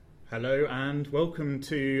Hello and welcome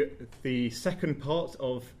to the second part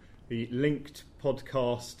of the linked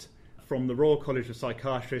podcast from the Royal College of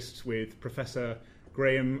Psychiatrists with Professor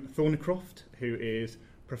Graham Thronicroft, who is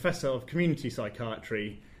Professor of Community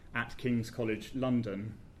Psychiatry at King's College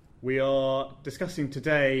London. We are discussing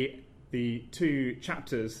today the two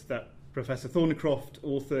chapters that Professor Thronicroft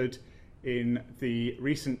authored in the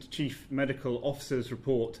recent Chief Medical Officer's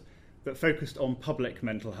report that focused on public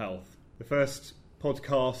mental health. The first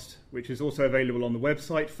podcast, which is also available on the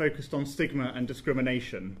website, focused on stigma and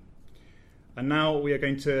discrimination. And now we are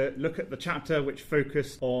going to look at the chapter which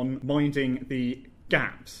focused on minding the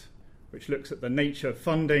gaps, which looks at the nature of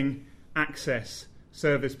funding, access,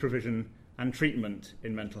 service provision and treatment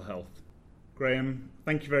in mental health. Graham,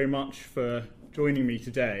 thank you very much for joining me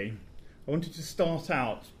today. I wanted to start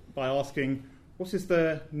out by asking, what is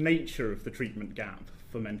the nature of the treatment gap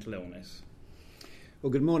for mental illness? Well,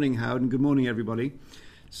 good morning, Howard, and good morning, everybody.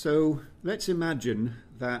 So let's imagine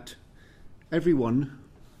that everyone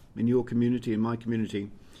in your community, in my community,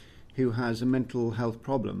 who has a mental health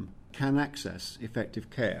problem can access effective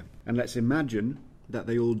care. And let's imagine that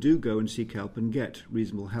they all do go and seek help and get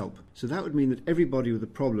reasonable help. So that would mean that everybody with a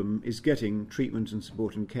problem is getting treatment and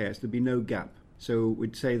support and care, so there'd be no gap. So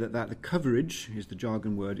we'd say that the coverage, is the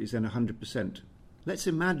jargon word, is then 100%. Let's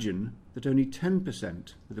imagine that only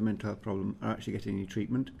 10% with a mental health problem are actually getting any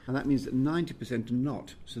treatment, and that means that 90% are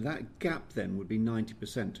not. So that gap then would be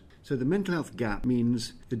 90%. So the mental health gap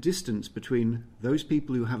means the distance between those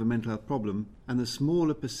people who have a mental health problem and the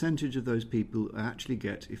smaller percentage of those people who actually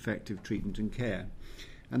get effective treatment and care.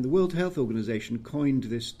 And the World Health Organization coined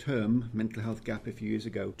this term, mental health gap, a few years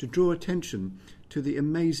ago, to draw attention to the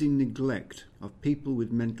amazing neglect of people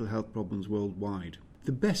with mental health problems worldwide.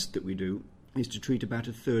 The best that we do is to treat about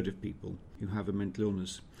a third of people who have a mental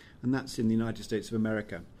illness, and that's in the United States of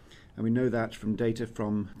America. And we know that from data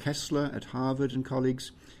from Kessler at Harvard and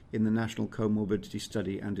colleagues in the National Comorbidity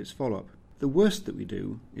Study and its follow-up. The worst that we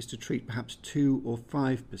do is to treat perhaps 2 or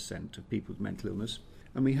 5% of people with mental illness,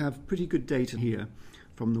 and we have pretty good data here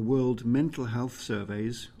from the World Mental Health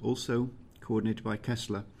Surveys, also coordinated by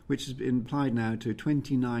Kessler, which has been applied now to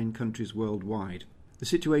 29 countries worldwide. The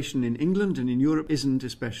situation in England and in Europe isn't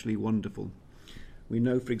especially wonderful. We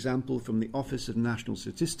know, for example, from the Office of National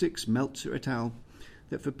Statistics, Meltzer et al.,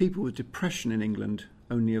 that for people with depression in England,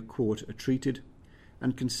 only a quarter are treated.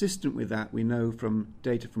 And consistent with that, we know from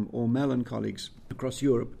data from Ormel and colleagues across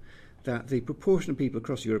Europe that the proportion of people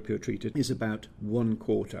across Europe who are treated is about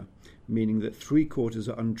 1/4, meaning that 3/4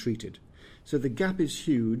 are untreated. So the gap is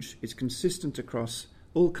huge, it's consistent across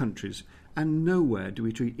all countries, and nowhere do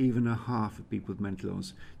we treat even a half of people with mental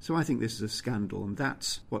illness. So I think this is a scandal, and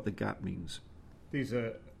that's what the gap means. These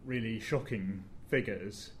are really shocking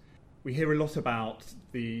figures. We hear a lot about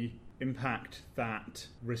the impact that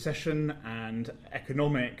recession and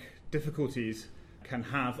economic difficulties can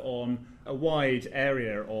have on a wide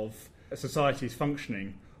area of society's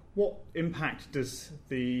functioning. What impact does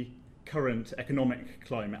the current economic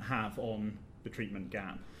climate have on the treatment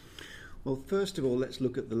gap? Well, first of all, let's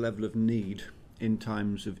look at the level of need in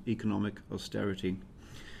times of economic austerity.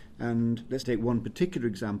 And let's take one particular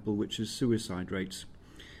example, which is suicide rates.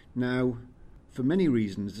 Now, for many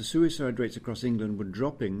reasons, the suicide rates across England were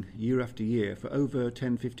dropping year after year for over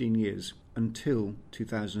 10-15 years until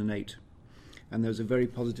 2008. And there was a very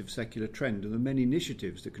positive secular trend, and there were many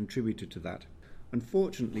initiatives that contributed to that.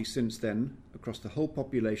 Unfortunately, since then, across the whole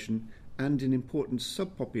population and in important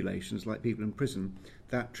subpopulations like people in prison,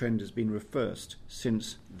 that trend has been reversed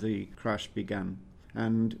since the crash began.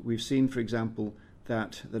 And we've seen, for example,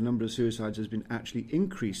 that the number of suicides has been actually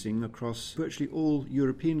increasing across virtually all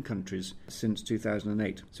European countries since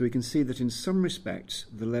 2008. So we can see that in some respects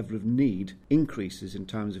the level of need increases in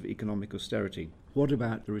times of economic austerity. What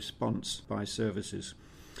about the response by services?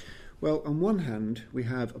 Well, on one hand, we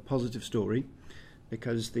have a positive story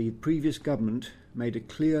because the previous government made a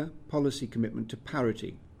clear policy commitment to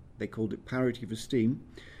parity. They called it parity of esteem,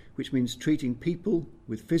 which means treating people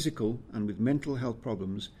with physical and with mental health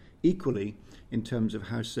problems equally in terms of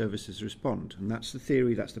how services respond. And that's the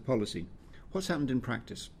theory, that's the policy. What's happened in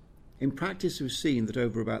practice? In practice, we've seen that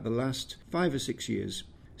over about the last 5 or 6 years,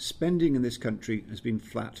 spending in this country has been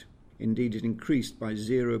flat. Indeed, it increased by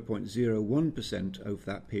 0.01% over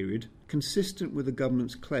that period, consistent with the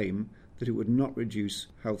government's claim that it would not reduce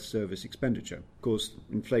health service expenditure. Of course,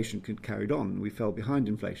 inflation carried on. We fell behind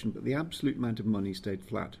inflation, but the absolute amount of money stayed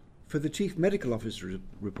flat. For the Chief Medical Officer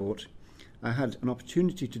report, I had an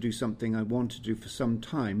opportunity to do something I wanted to do for some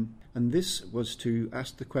time, and this was to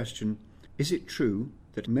ask the question, is it true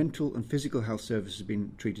that mental and physical health services have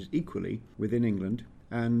been treated equally within England?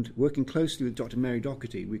 And working closely with Dr. Mary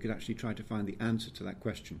Doherty, we could actually try to find the answer to that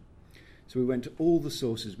question. So we went to all the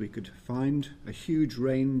sources we could find, a huge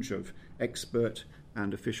range of expert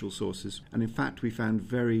and official sources, and in fact we found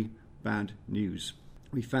very bad news.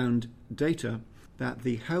 We found data that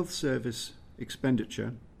the health service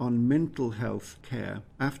expenditure on mental health care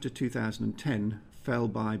after 2010 fell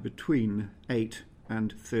by between 8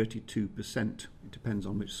 and 32%. It depends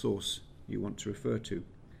on which source you want to refer to.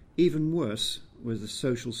 Even worse was the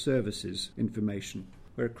social services information,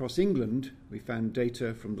 where across England we found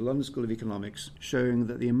data from the London School of Economics showing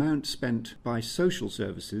that the amount spent by social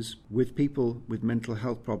services with people with mental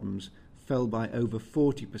health problems fell by over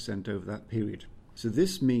 40% over that period. So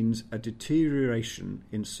this means a deterioration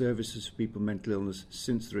in services for people with mental illness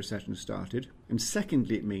since the recession started. And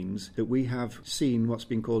secondly, it means that we have seen what's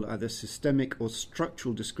been called either systemic or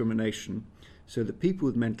structural discrimination, so that people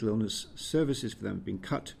with mental illness, services for them have been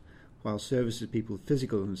cut, while services for people with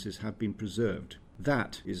physical illnesses have been preserved.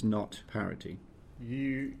 That is not parity.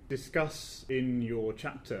 You discuss in your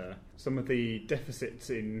chapter some of the deficits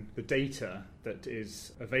in the data that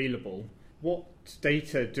is available. What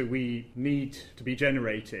data do we need to be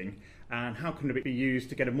generating, and how can it be used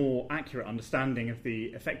to get a more accurate understanding of the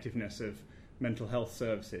effectiveness of mental health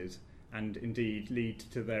services and indeed lead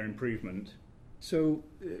to their improvement? So,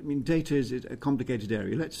 data is a complicated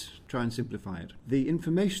area. Let's try and simplify it. The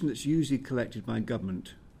information that's usually collected by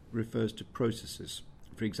government refers to processes.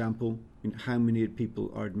 For example, how many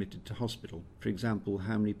people are admitted to hospital. For example,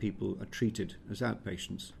 how many people are treated as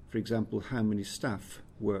outpatients. For example, how many staff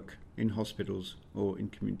work in hospitals or in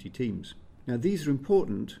community teams. Now, these are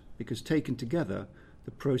important because taken together,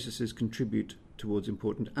 the processes contribute towards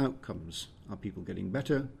important outcomes. Are people getting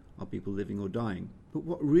better? Are people living or dying? But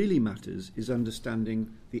what really matters is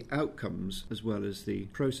understanding the outcomes as well as the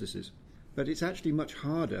processes. But it's actually much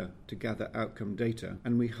harder to gather outcome data,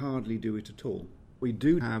 and we hardly do it at all. We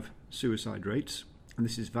do have suicide rates, and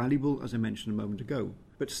this is valuable, as I mentioned a moment ago,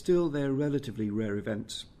 but still they're relatively rare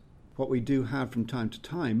events. What we do have from time to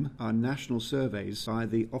time are national surveys by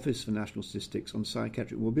the Office for National Statistics on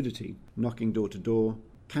psychiatric morbidity, knocking door to door,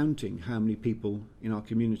 counting how many people in our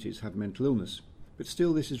communities have mental illness. But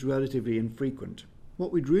still this is relatively infrequent.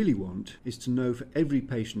 What we'd really want is to know for every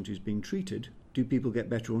patient who's being treated, do people get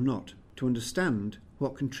better or not, to understand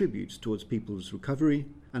what contributes towards people's recovery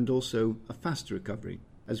and also a faster recovery,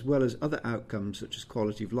 as well as other outcomes such as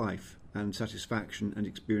quality of life and satisfaction and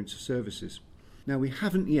experience of services. Now, we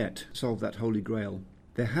haven't yet solved that holy grail.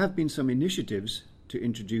 There have been some initiatives to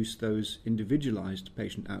introduce those individualised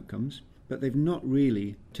patient outcomes, but they've not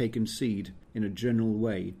really taken seed in a general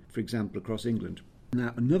way, for example, across England.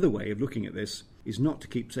 Now, another way of looking at this is not to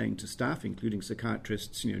keep saying to staff, including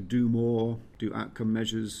psychiatrists, do more, do outcome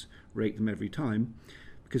measures, rate them every time,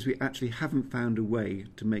 because we actually haven't found a way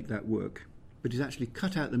to make that work. But is actually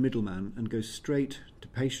cut out the middleman and go straight to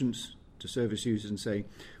patients, to service users and say,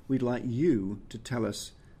 we'd like you to tell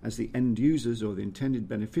us, as the end users or the intended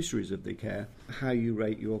beneficiaries of the care, how you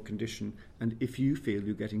rate your condition and if you feel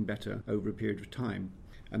you're getting better over a period of time.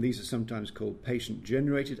 And these are sometimes called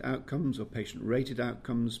patient-generated outcomes or patient-rated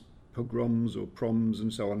outcomes, pogroms or proms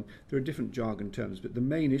and so on. There are different jargon terms, but the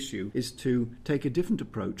main issue is to take a different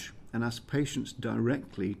approach and ask patients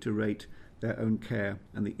directly to rate their own care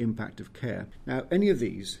and the impact of care. Now, any of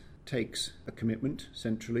these takes a commitment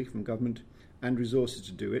centrally from government and resources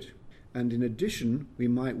to do it. And in addition, we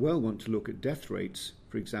might well want to look at death rates,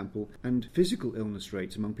 for example, and physical illness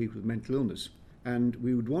rates among people with mental illness. And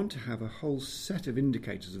we would want to have a whole set of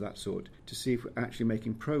indicators of that sort to see if we're actually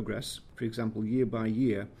making progress, for example, year by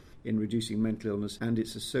year, in reducing mental illness and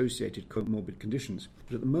its associated comorbid conditions.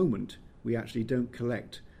 But at the moment, we actually don't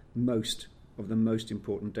collect most of the most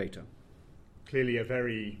important data. Clearly a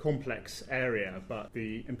very complex area, but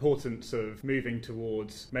the importance of moving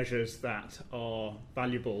towards measures that are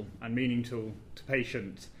valuable and meaningful to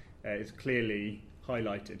patients is clearly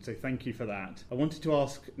highlighted. So thank you for that. I wanted to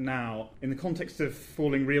ask now, in the context of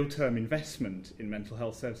falling real-term investment in mental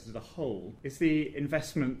health services as a whole, is the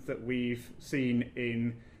investment that we've seen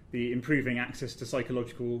in the Improving Access to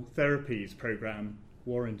Psychological Therapies programme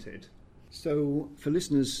warranted? So, for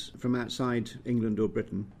listeners from outside England or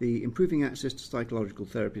Britain, the Improving Access to Psychological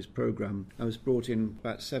Therapies programme was brought in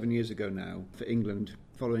about 7 years ago now for England,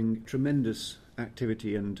 following tremendous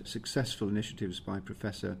activity and successful initiatives by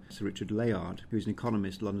Professor Sir Richard Layard, who is an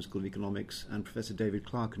economist, London School of Economics, and Professor David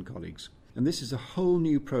Clark and colleagues. And this is a whole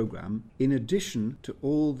new programme, in addition to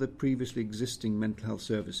all the previously existing mental health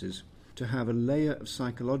services, to have a layer of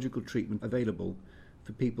psychological treatment available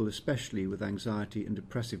for people especially with anxiety and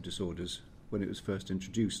depressive disorders when it was first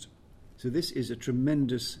introduced. So this is a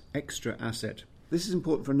tremendous extra asset. This is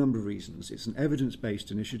important for a number of reasons. It's an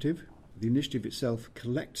evidence-based initiative. The initiative itself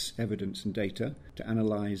collects evidence and data to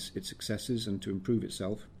analyse its successes and to improve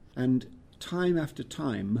itself. And time after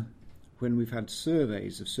time, when we've had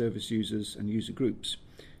surveys of service users and user groups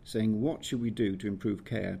saying, what should we do to improve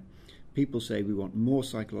care, people say we want more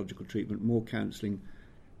psychological treatment, more counselling,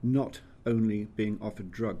 not only being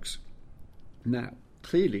offered drugs. Now,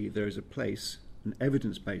 clearly there is a place, an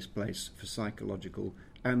evidence-based place for psychological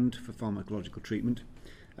and for pharmacological treatment.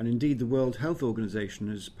 And indeed, the World Health Organization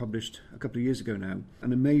has published a couple of years ago now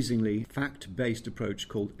an amazingly fact-based approach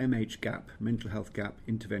called MHGAP, Mental Health Gap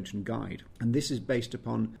Intervention Guide. And this is based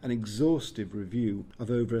upon an exhaustive review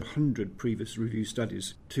of over 100 previous review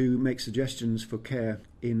studies to make suggestions for care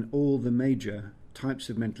in all the major types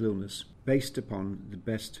of mental illness based upon the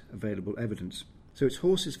best available evidence. So it's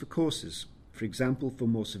horses for courses. For example, for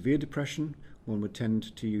more severe depression, one would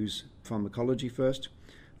tend to use pharmacology first.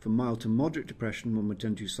 For mild to moderate depression, one would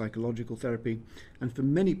tend to use psychological therapy. And for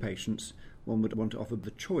many patients, one would want to offer the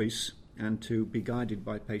choice and to be guided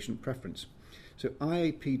by patient preference. So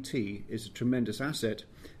IAPT is a tremendous asset,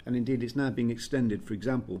 and indeed it's now being extended, for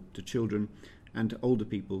example, to children and to older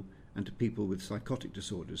people and to people with psychotic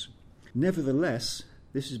disorders. Nevertheless,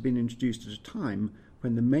 this has been introduced at a time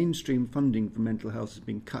when the mainstream funding for mental health has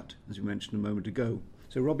been cut, as we mentioned a moment ago.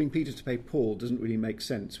 So robbing Peter to pay Paul doesn't really make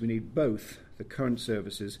sense. We need both the current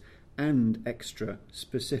services and extra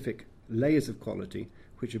specific layers of quality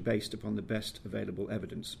which are based upon the best available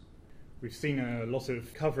evidence. We've seen a lot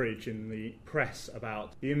of coverage in the press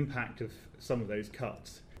about the impact of some of those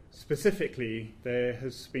cuts. Specifically, there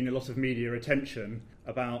has been a lot of media attention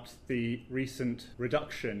about the recent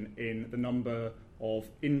reduction in the number of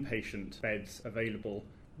inpatient beds available.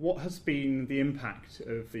 What has been the impact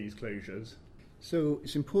of these closures? So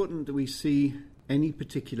it's important that we see any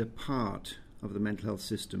particular part of the mental health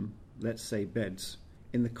system, let's say beds,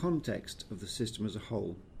 in the context of the system as a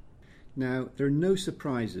whole. Now, there are no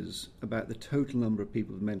surprises about the total number of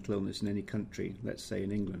people with mental illness in any country, let's say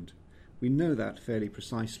in England. We know that fairly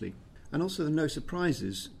precisely. And also there are no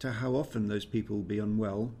surprises to how often those people will be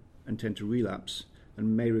unwell and tend to relapse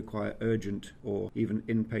and may require urgent or even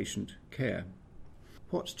inpatient care.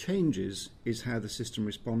 What changes is how the system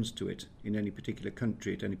responds to it in any particular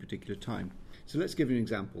country at any particular time. So let's give you an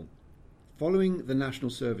example. Following the National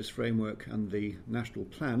Service Framework and the National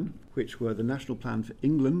Plan, which were the National Plan for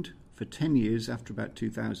England for 10 years after about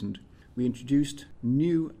 2000, we introduced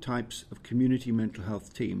new types of community mental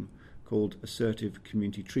health team called assertive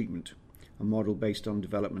community treatment, a model based on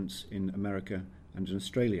developments in America and in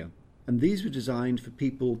Australia. And these were designed for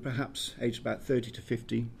people perhaps aged about 30 to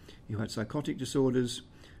 50 who had psychotic disorders,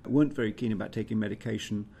 weren't very keen about taking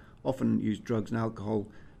medication, often used drugs and alcohol,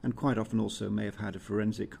 and quite often also may have had a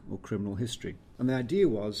forensic or criminal history. And the idea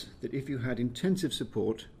was that if you had intensive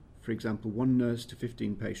support, for example, one nurse to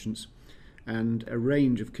 15 patients, and a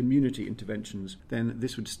range of community interventions, then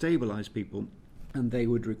this would stabilise people and they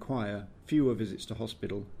would require fewer visits to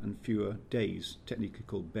hospital and fewer days, technically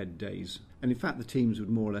called bed days. And in fact, the teams would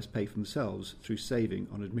more or less pay for themselves through saving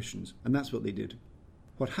on admissions, and that's what they did.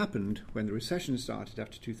 What happened when the recession started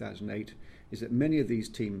after 2008 is that many of these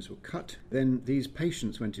teams were cut. Then these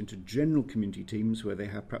patients went into general community teams where they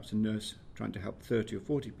have perhaps a nurse trying to help 30 or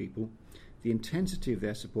 40 people. The intensity of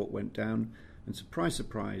their support went down, and surprise,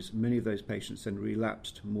 surprise, many of those patients then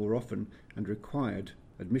relapsed more often and required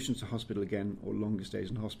admissions to hospital again or longer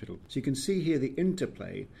stays in hospital. So you can see here the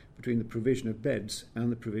interplay between the provision of beds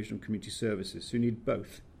and the provision of community services. So you need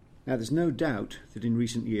both. Now there's no doubt that in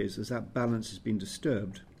recent years, as that balance has been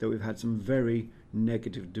disturbed, that we've had some very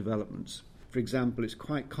negative developments. For example, it's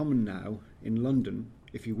quite common now in London,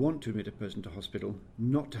 if you want to admit a person to hospital,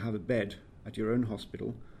 not to have a bed at your own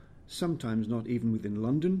hospital, sometimes not even within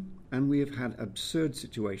London, and we have had absurd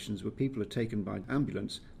situations where people are taken by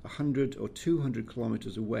ambulance 100 or 200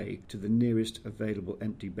 kilometres away to the nearest available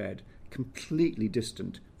empty bed, completely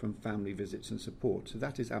distant from family visits and support. So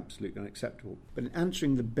that is absolutely unacceptable. But in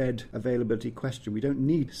answering the bed availability question, we don't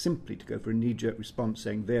need simply to go for a knee-jerk response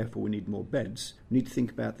saying, therefore we need more beds. We need to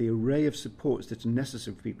think about the array of supports that are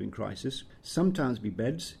necessary for people in crisis. Sometimes be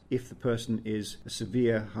beds if the person is a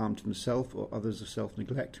severe harm to themselves or others of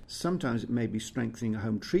self-neglect. Sometimes it may be strengthening a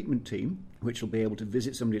home treatment team, which will be able to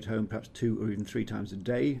visit somebody at home perhaps 2 or even 3 times a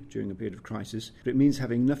day during a period of crisis. But it means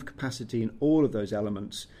having enough capacity in all of those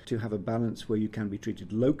elements to have a balance where you can be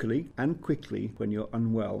treated locally and quickly when you're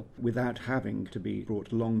unwell without having to be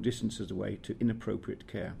brought long distances away to inappropriate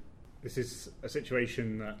care. This is a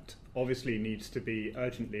situation that obviously needs to be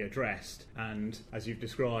urgently addressed, and as you've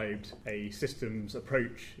described, a systems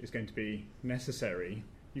approach is going to be necessary.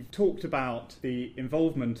 You've talked about the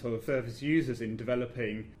involvement of service users in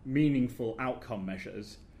developing meaningful outcome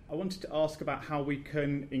measures. I wanted to ask about how we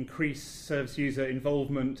can increase service user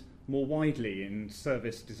involvement more widely in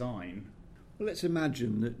service design. Well, let's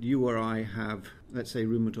imagine that you or I have, let's say,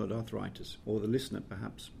 rheumatoid arthritis, or the listener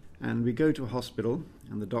perhaps, and we go to a hospital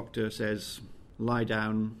and the doctor says, lie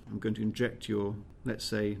down, I'm going to inject your, let's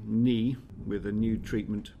say, knee with a new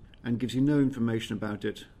treatment, and gives you no information about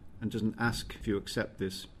it and doesn't ask if you accept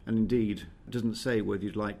this, and indeed doesn't say whether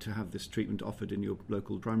you'd like to have this treatment offered in your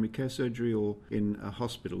local primary care surgery or in a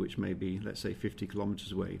hospital which may be, let's say, 50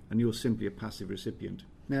 kilometres away, and you're simply a passive recipient.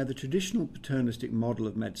 Now, the traditional paternalistic model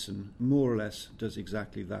of medicine more or less does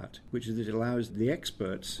exactly that, which is that it allows the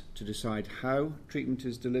experts to decide how treatment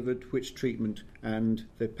is delivered, which treatment, and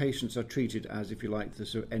the patients are treated as, if you like, the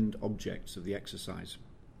sort of end objects of the exercise.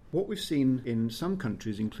 What we've seen in some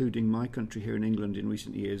countries, including my country here in England in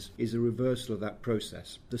recent years, is a reversal of that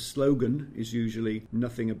process. The slogan is usually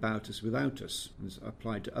nothing about us without us, and it's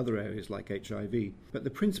applied to other areas like HIV. But the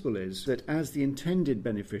principle is that as the intended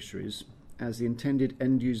beneficiaries, as the intended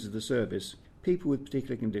end users of the service, people with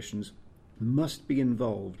particular conditions must be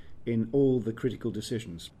involved in all the critical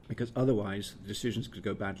decisions, because otherwise the decisions could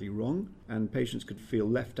go badly wrong and patients could feel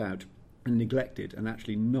left out and neglected and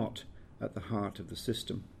actually not at the heart of the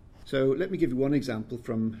system. So let me give you one example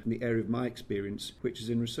from the area of my experience, which is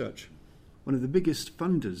in research. One of the biggest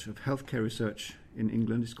funders of healthcare research in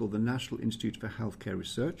England is called the National Institute for Healthcare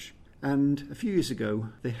Research. And a few years ago,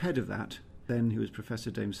 the head of that, then who was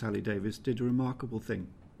Professor Dame Sally Davis, did a remarkable thing.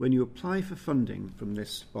 When you apply for funding from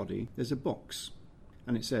this body, there's a box,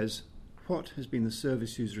 and it says, what has been the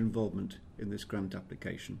service user involvement in this grant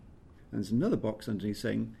application? And there's another box underneath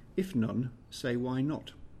saying, if none, say why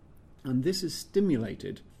not. And this has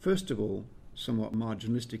stimulated, first of all, somewhat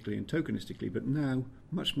marginalistically and tokenistically, but now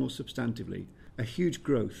much more substantively, a huge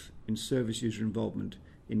growth in service user involvement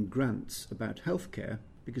in grants about healthcare,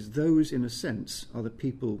 because those, in a sense, are the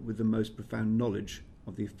people with the most profound knowledge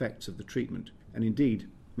of the effects of the treatment. And indeed,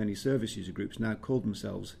 many service user groups now call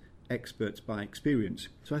themselves experts by experience.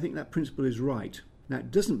 So I think that principle is right. Now,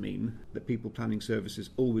 it doesn't mean that people planning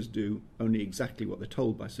services always do only exactly what they're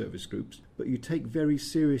told by service groups, but you take very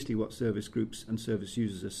seriously what service groups and service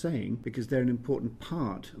users are saying, because they're an important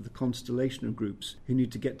part of the constellation of groups who need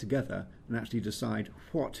to get together and actually decide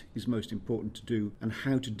what is most important to do and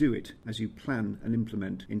how to do it as you plan and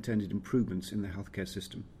implement intended improvements in the healthcare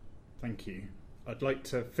system. Thank you. I'd like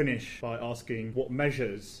to finish by asking what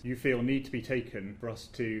measures you feel need to be taken for us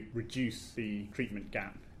to reduce the treatment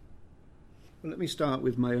gap. Well, let me start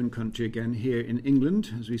with my own country again, here in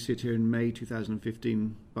England, as we sit here in May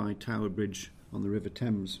 2015 by Tower Bridge on the River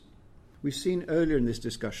Thames. We've seen earlier in this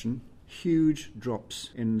discussion huge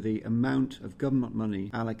drops in the amount of government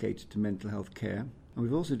money allocated to mental health care, and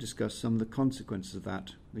we've also discussed some of the consequences of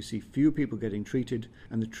that. We see fewer people getting treated,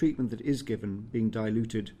 and the treatment that is given being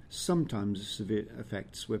diluted, sometimes with severe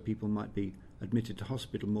effects where people might be admitted to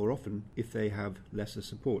hospital more often if they have lesser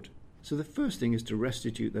support. So the first thing is to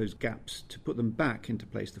restitute those gaps, to put them back into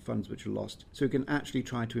place, the funds which are lost, so we can actually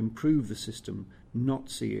try to improve the system, not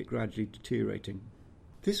see it gradually deteriorating.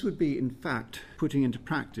 This would be, in fact, putting into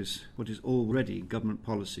practice what is already government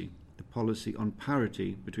policy, the policy on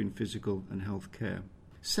parity between physical and health care.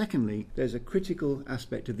 Secondly, there's a critical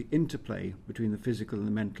aspect of the interplay between the physical and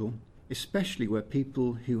the mental, especially where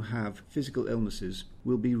people who have physical illnesses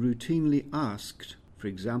will be routinely asked, for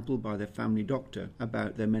example, by their family doctor,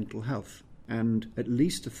 about their mental health. And at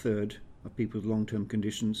least a third of people with long-term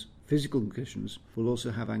conditions, physical conditions, will also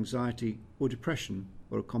have anxiety or depression,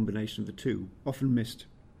 or a combination of the two, often missed.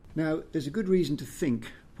 Now, there's a good reason to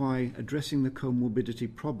think why addressing the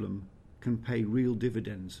comorbidity problem can pay real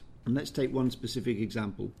dividends. And let's take one specific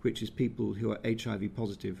example, which is people who are HIV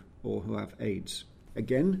positive or who have AIDS.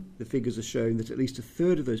 Again, the figures are showing that at least a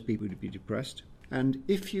third of those people would be depressed. And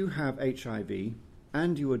if you have HIV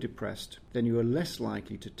and you are depressed, then you are less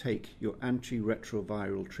likely to take your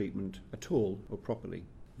antiretroviral treatment at all or properly.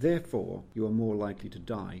 Therefore, you are more likely to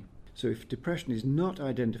die. So if depression is not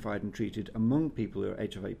identified and treated among people who are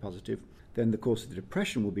HIV positive, then the course of the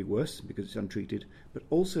depression will be worse because it's untreated, but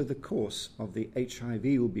also the course of the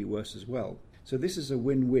HIV will be worse as well. So this is a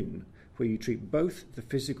win-win, where you treat both the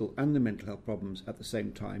physical and the mental health problems at the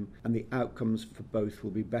same time, and the outcomes for both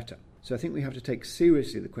will be better. So I think we have to take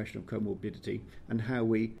seriously the question of comorbidity and how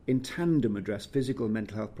we in tandem address physical and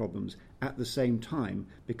mental health problems at the same time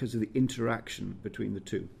because of the interaction between the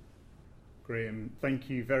two. Graham, thank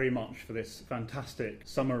you very much for this fantastic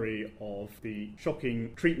summary of the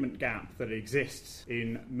shocking treatment gap that exists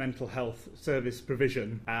in mental health service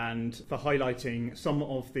provision, and for highlighting some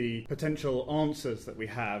of the potential answers that we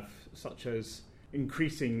have, such as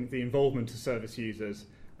increasing the involvement of service users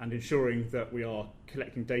and ensuring that we are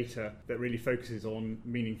collecting data that really focuses on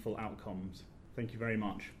meaningful outcomes. Thank you very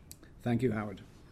much. Thank you, Howard.